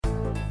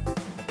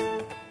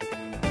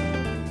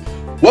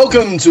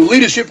Welcome to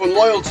Leadership and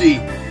Loyalty,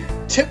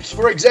 Tips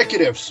for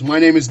Executives. My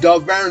name is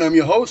Dov Barron. I'm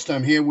your host.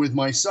 I'm here with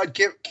my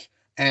sidekick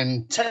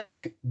and tech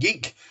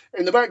geek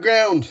in the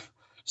background,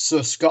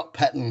 Sir Scott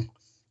Patton.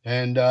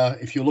 And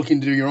if you're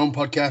looking to do your own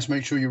podcast,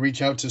 make sure you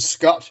reach out to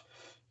Scott.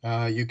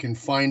 You can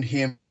find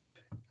him,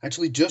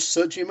 actually just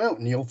search him out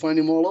and you'll find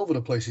him all over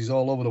the place. He's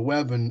all over the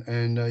web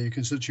and you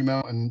can search him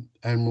out and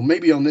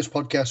maybe on this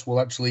podcast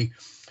we'll actually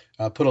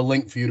put a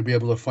link for you to be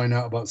able to find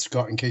out about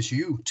Scott in case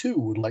you too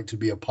would like to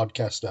be a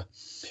podcaster.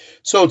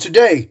 So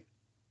today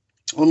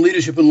on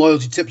Leadership and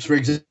Loyalty Tips for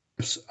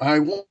Executives, I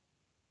want to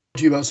talk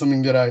to you about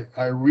something that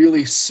I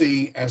really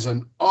see as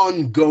an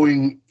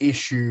ongoing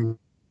issue.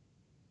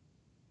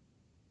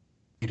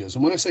 Leaders.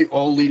 And when I say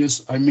all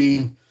leaders, I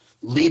mean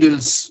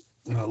leaders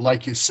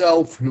like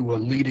yourself who are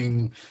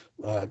leading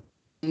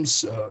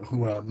teams,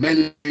 who are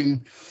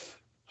managing,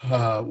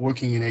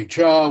 working in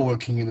HR,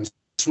 working in a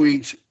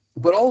suite,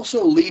 but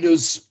also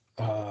leaders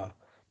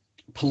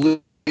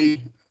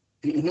politically,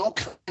 in all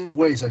kinds of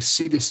ways. I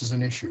see this as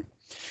an issue.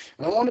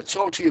 And I want to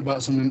talk to you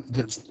about something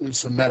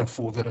that's a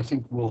metaphor that I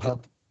think will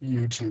help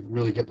you to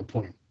really get the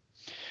point.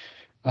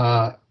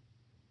 I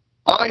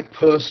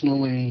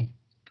personally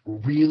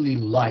really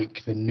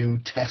like the new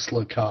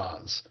Tesla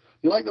cars.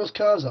 You like those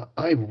cars?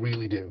 I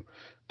really do.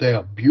 They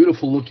are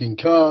beautiful looking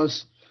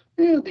cars.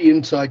 Yeah, the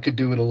inside could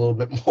do it a little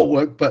bit more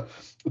work, but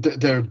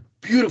they're a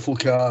beautiful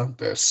car.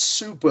 They're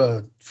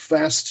super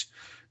fast.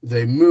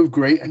 They move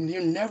great, and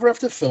you never have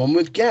to fill them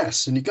with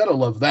gas. And you got to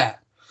love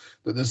that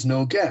there's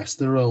no gas.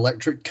 They're an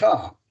electric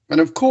car.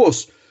 And of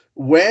course,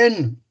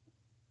 when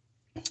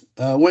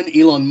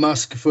Elon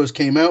Musk first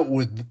came out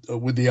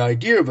with the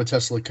idea of a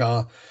Tesla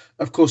car,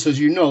 of course, as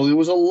you know, there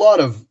was a lot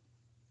of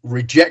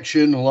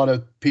rejection, a lot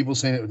of people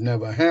saying it would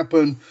never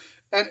happen.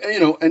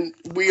 And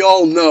we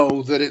all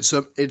know that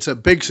it's a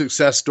big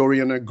success story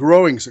and a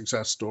growing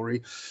success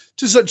story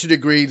to such a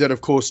degree that, of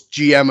course,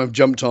 GM have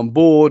jumped on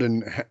board,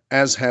 and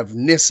as have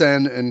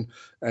Nissan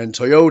and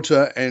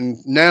Toyota, and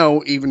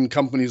now even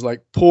companies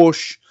like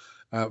Porsche,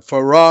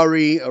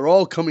 Ferrari are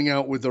all coming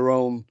out with their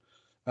own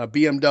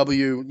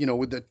BMW,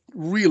 with the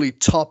really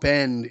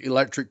top-end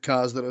electric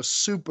cars that are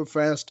super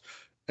fast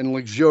and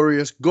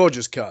luxurious,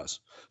 gorgeous cars.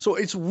 So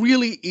it's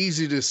really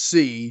easy to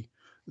see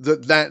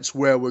that that's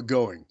where we're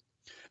going.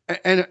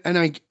 And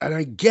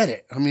I get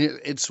it. I mean,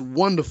 it's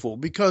wonderful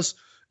because,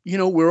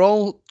 we're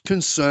all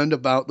concerned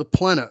about the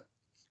planet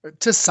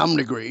to some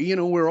degree.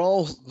 We're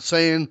all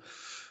saying,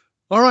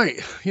 all right,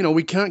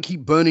 we can't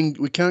keep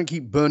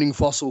burning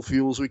fossil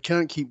fuels. We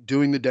can't keep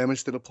doing the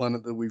damage to the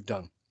planet that we've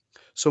done.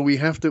 So we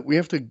have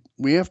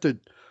to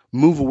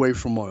move away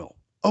from oil.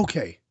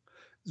 Okay,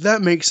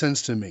 that makes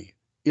sense to me.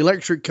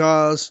 Electric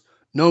cars,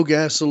 no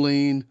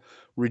gasoline,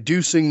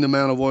 reducing the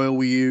amount of oil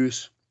we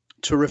use.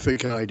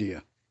 Terrific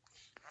idea.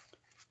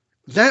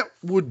 That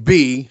would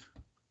be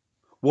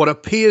what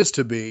appears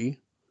to be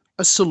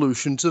a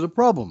solution to the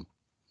problem.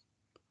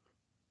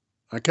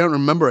 I can't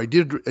remember. I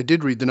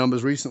did read the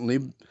numbers recently.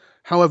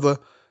 However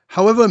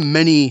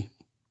many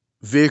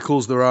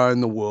vehicles there are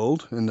in the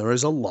world, and there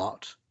is a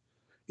lot,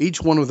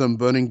 each one of them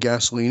burning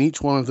gasoline,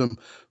 each one of them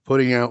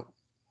putting out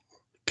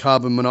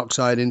carbon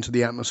monoxide into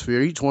the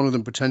atmosphere, each one of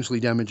them potentially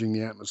damaging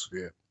the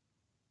atmosphere.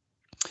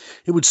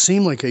 It would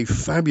seem like a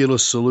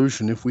fabulous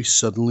solution if we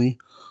suddenly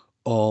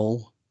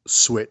all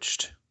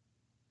switched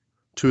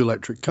to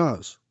electric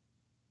cars.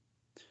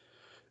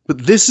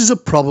 But this is a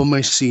problem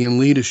I see in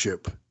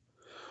leadership.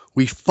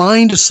 We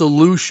find a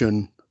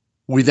solution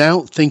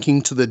without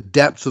thinking to the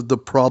depth of the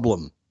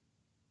problem.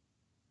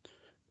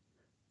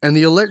 And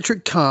the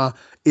electric car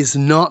is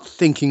not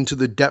thinking to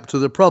the depth of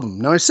the problem.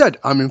 Now, I said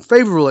I'm in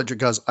favor of electric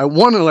cars. I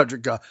want an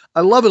electric car.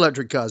 I love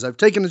electric cars. I've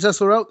taken the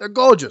Tesla out. They're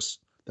gorgeous.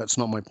 That's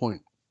not my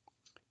point.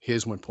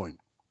 Here's my point.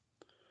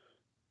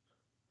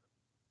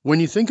 When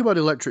you think about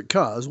electric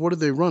cars, what do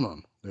they run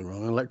on? They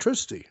run on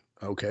electricity.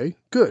 Okay,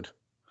 good.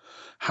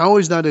 How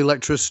is that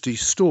electricity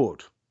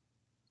stored?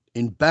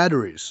 In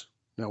batteries.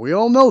 Now, we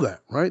all know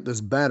that, right?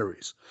 There's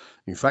batteries.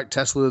 In fact,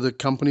 Tesla, the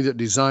company that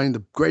designed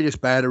the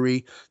greatest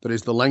battery that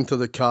is the length of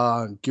the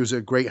car and gives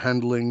it great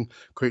handling,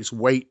 creates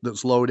weight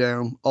that's low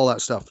down, all that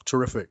stuff.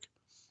 Terrific.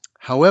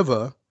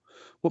 However,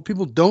 what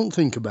people don't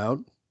think about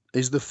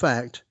is the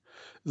fact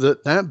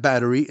that that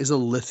battery is a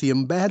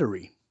lithium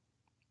battery.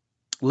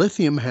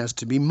 Lithium has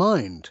to be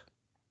mined.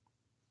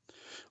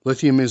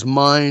 Lithium is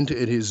mined.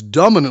 It is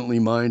dominantly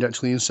mined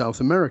actually in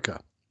South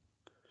America.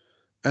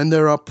 And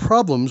there are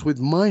problems with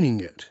mining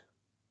it.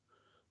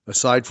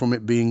 Aside from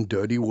it being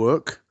dirty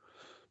work,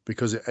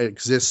 because it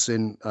exists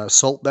in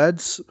salt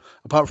beds,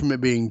 apart from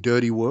it being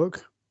dirty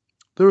work,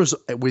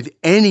 with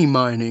any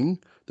mining,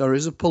 there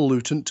is a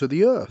pollutant to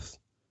the earth.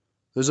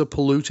 There's a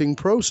polluting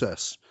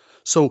process.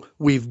 So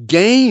we've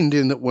gained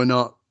in that we're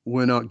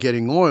not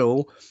getting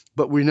oil,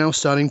 but we're now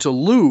starting to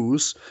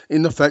lose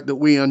in the fact that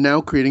we are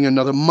now creating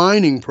another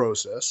mining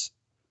process.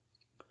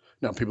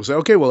 Now, people say,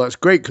 okay, well, that's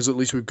great because at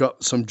least we've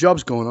got some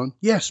jobs going on.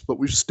 Yes, but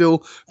we've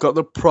still got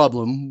the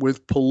problem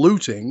with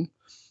polluting,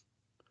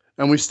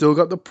 and we've still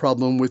got the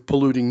problem with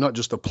polluting not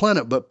just the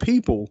planet, but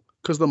people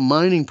because the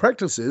mining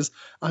practices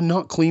are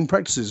not clean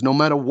practices, no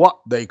matter what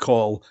they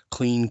call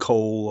clean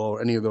coal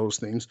or any of those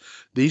things.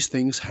 These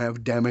things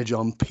have damage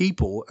on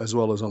people as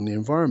well as on the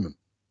environment.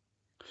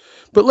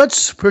 But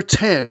let's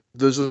pretend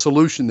there's a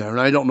solution there,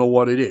 and I don't know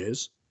what it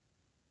is.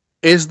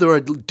 Is there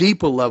a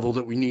deeper level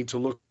that we need to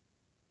look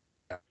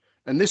at?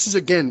 And this is,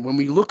 again, when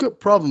we look at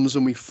problems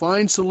and we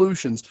find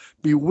solutions,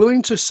 be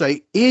willing to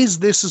say, is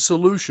this a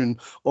solution,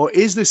 or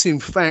is this in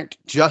fact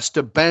just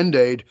a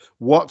band-aid?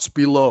 What's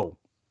below?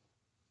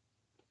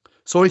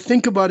 So I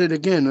think about it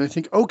again, and I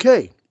think,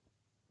 okay,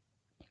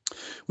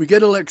 we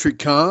get electric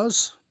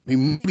cars, we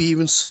maybe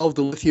even solve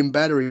the lithium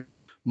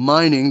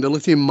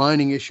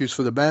mining issues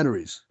for the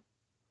batteries.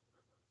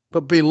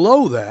 But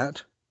below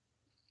that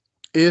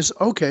is,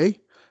 okay,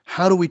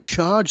 how do we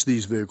charge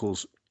these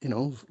vehicles,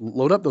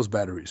 load up those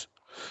batteries?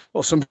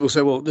 Well, some people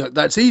say, well,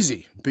 that's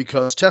easy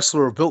because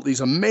Tesla have built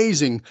these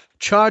amazing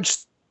charge,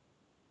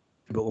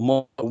 built them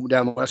all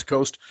down the West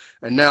Coast,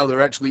 and now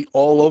they're actually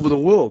all over the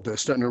world. They're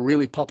starting to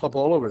really pop up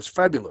all over. It's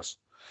fabulous.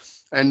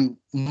 And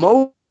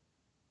most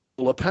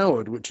are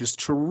powered, which is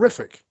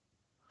terrific.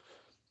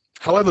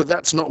 However,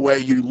 that's not where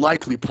you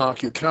likely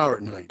park your car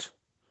at night.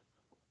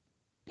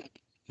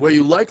 Where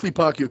you likely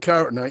park your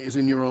car at night is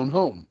in your own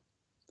home.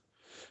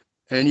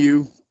 And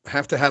you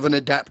have to have an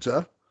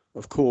adapter,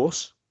 of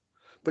course.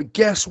 But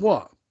guess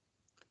what?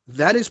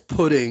 That is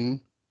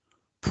putting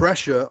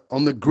pressure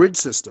on the grid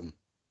system,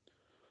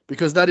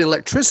 because that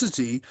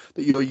electricity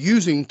that you're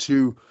using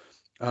to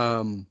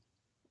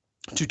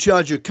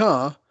charge your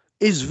car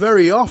is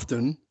very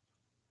often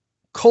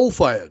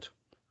coal-fired.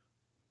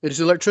 It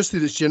is electricity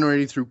that's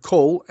generated through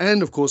coal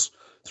and, of course,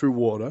 through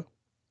water.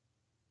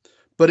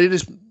 But it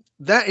is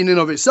that in and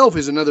of itself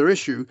is another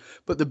issue.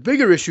 But the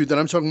bigger issue that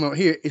I'm talking about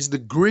here is the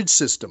grid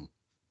system.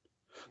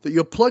 That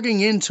you're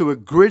plugging into a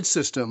grid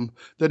system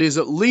that is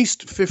at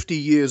least 50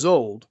 years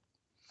old.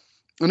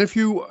 And if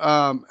you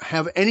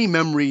have any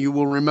memory, you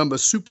will remember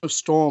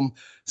Superstorm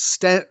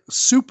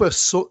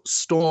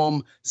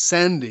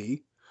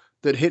Sandy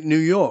that hit New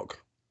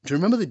York. Do you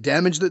remember the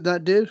damage that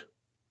did?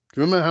 Do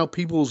you remember how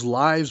people's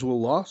lives were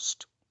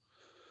lost?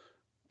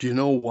 Do you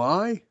know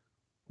why? It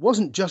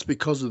wasn't just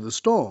because of the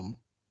storm.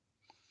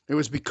 It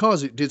was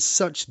because it did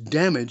such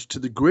damage to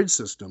the grid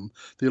system,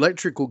 the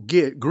electrical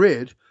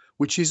grid,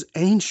 which is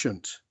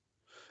ancient.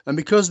 And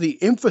because the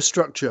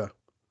infrastructure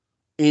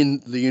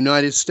in the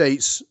United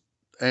States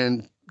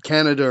and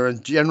Canada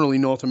and generally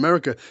North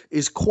America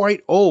is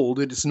quite old,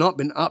 it has not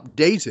been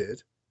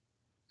updated,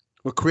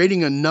 we're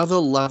creating another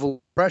level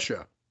of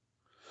pressure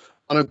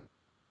on a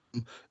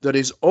that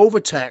is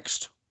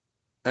overtaxed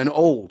and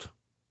old,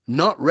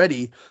 not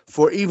ready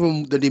for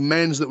even the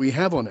demands that we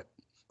have on it.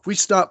 If we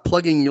start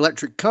plugging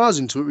electric cars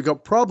into it, we've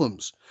got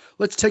problems.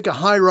 Let's take a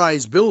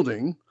high-rise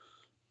building,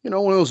 one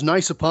of those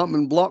nice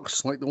apartment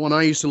blocks like the one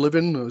I used to live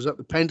in. I was at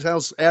the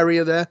penthouse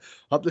area there,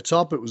 up the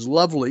top. It was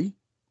lovely,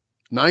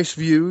 nice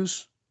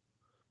views.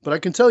 But I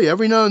can tell you,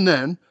 every now and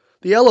then,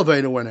 the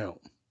elevator went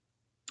out.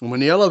 And when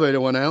the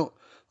elevator went out,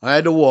 I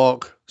had to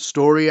walk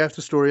story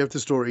after story after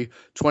story,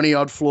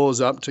 20-odd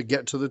floors up to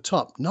get to the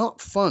top.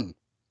 Not fun.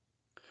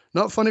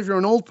 Not fun if you're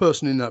an old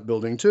person in that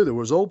building, too. There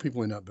was old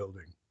people in that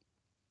building.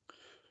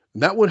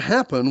 And that would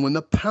happen when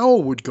the power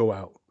would go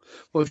out.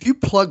 Well, if you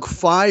plug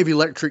 5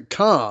 electric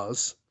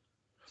cars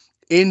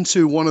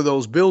into one of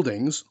those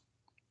buildings,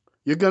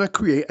 you're going to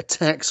create a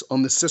tax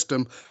on the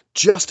system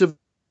just of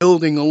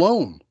building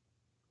alone.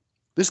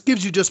 This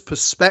gives you just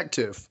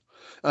perspective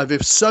of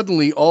if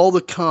suddenly all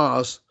the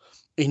cars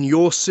in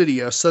your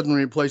city are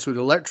suddenly replaced with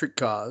electric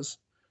cars,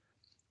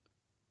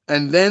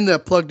 and then they're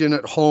plugged in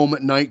at home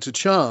at night to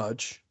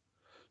charge,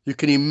 you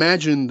can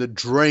imagine the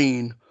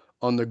drain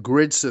on the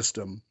grid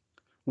system,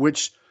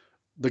 which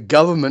the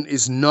government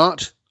is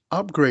not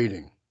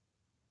upgrading.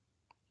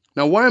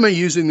 Now, why am I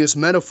using this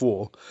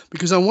metaphor?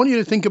 Because I want you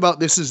to think about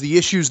this as the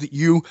issues that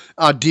you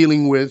are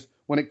dealing with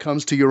when it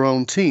comes to your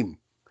own team,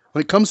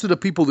 when it comes to the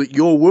people that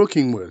you're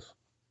working with.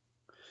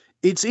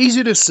 It's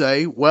easy to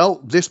say,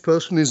 well, this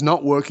person is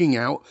not working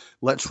out.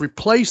 Let's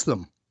replace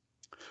them.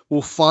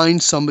 We'll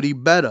find somebody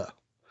better.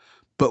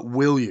 But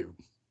will you?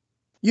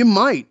 You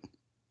might.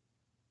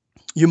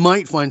 You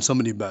might find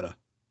somebody better.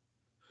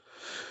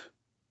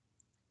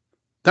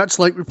 That's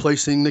like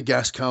replacing the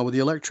gas car with the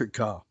electric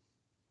car.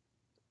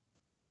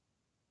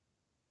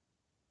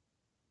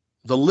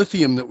 The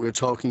lithium that we were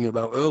talking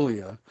about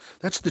earlier,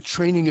 that's the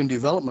training and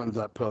development of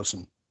that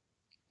person.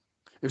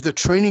 If the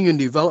training and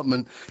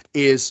development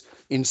is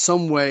in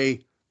some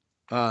way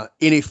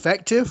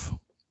ineffective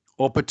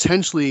or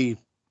potentially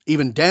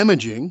even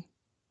damaging,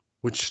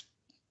 which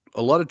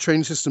a lot of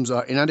training systems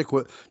are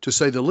inadequate to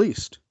say the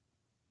least,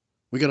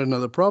 we got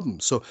another problem.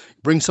 So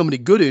bring somebody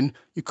good in,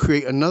 you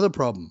create another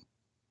problem.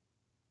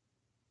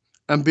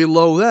 And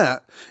below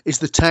that is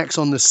the tax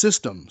on the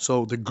system,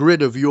 so the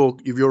grid of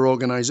your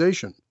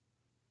organization.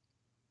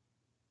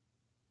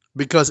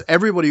 Because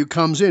everybody who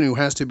comes in who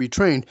has to be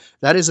trained,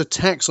 that is a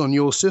tax on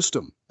your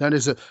system. That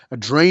is a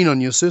drain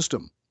on your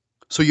system.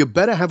 So you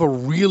better have a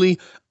really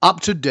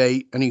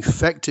up-to-date and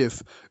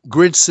effective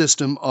grid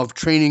system of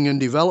training and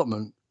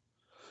development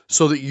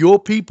so that your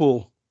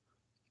people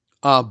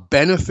are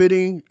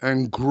benefiting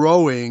and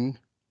growing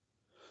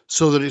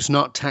so that it's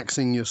not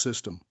taxing your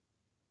system.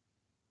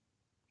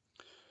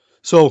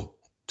 So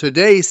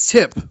today's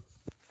tip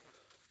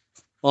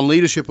on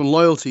leadership and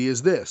loyalty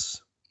is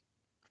this.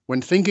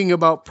 When thinking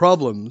about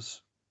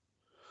problems,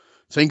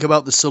 think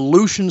about the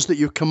solutions that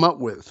you've come up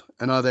with.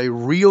 And are they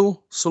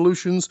real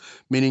solutions?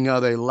 Meaning, are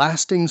they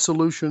lasting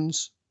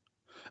solutions?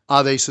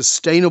 Are they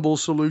sustainable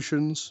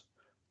solutions?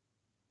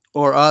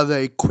 Or are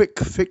they quick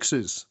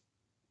fixes?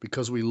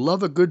 Because we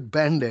love a good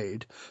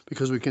Band-Aid,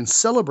 because we can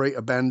celebrate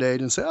a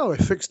Band-Aid and say, oh, I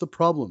fixed the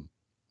problem.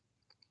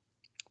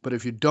 But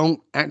if you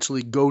don't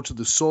actually go to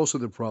the source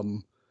of the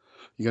problem,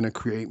 you're going to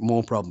create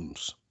more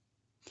problems.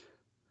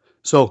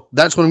 So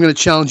that's what I'm going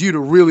to challenge you to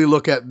really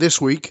look at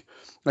this week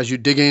as you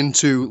dig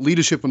into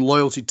leadership and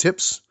loyalty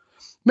tips.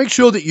 Make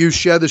sure that you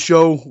share the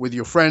show with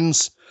your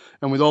friends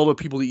and with all the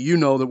people that you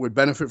know that would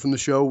benefit from the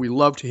show. We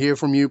love to hear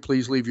from you.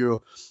 Please leave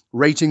your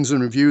ratings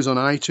and reviews on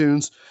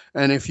iTunes.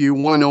 And if you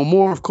want to know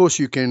more, of course,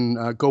 you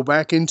can go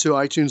back into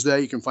iTunes there.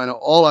 You can find out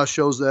all our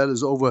shows there.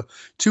 There's over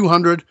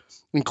 200,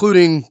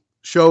 including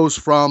shows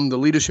from the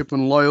leadership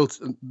and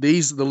loyalty.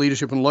 These are the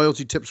leadership and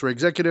loyalty tips for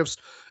executives,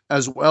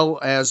 as well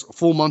as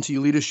Full Monty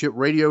Leadership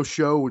Radio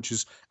Show, which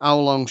is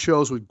hour-long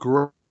shows with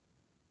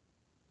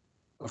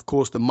of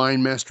course, the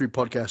Mind Mastery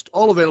Podcast,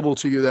 all available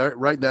to you there,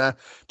 right there.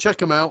 Check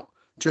them out.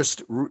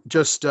 Just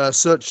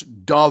search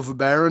Dov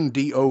Baron,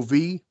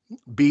 D-O-V-B-A-R-O-N.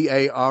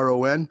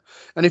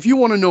 And if you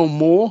want to know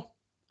more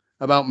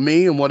about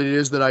me and what it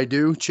is that I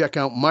do, check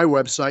out my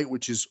website,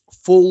 which is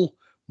Full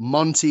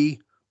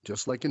Monty,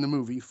 just like in the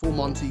movie,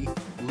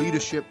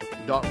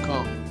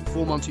 FullMontyLeadership.com.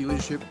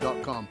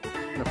 FullMontyLeadership.com.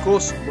 And of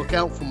course, look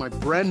out for my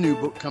brand new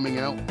book coming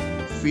out,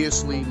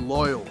 Fiercely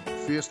Loyal.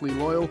 Fiercely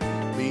Loyal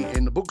will be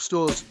in the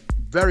bookstores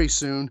very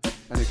soon.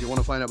 And if you want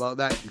to find out about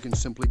that, you can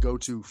simply go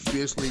to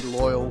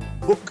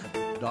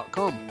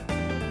fiercelyloyalbook.com.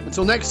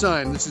 Until next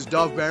time, this is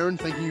Dov Baron.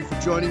 Thank you for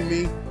joining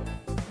me.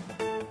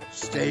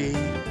 Stay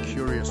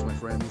curious, my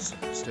friends.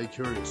 Stay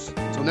curious.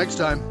 Until next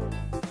time,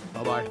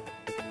 bye-bye.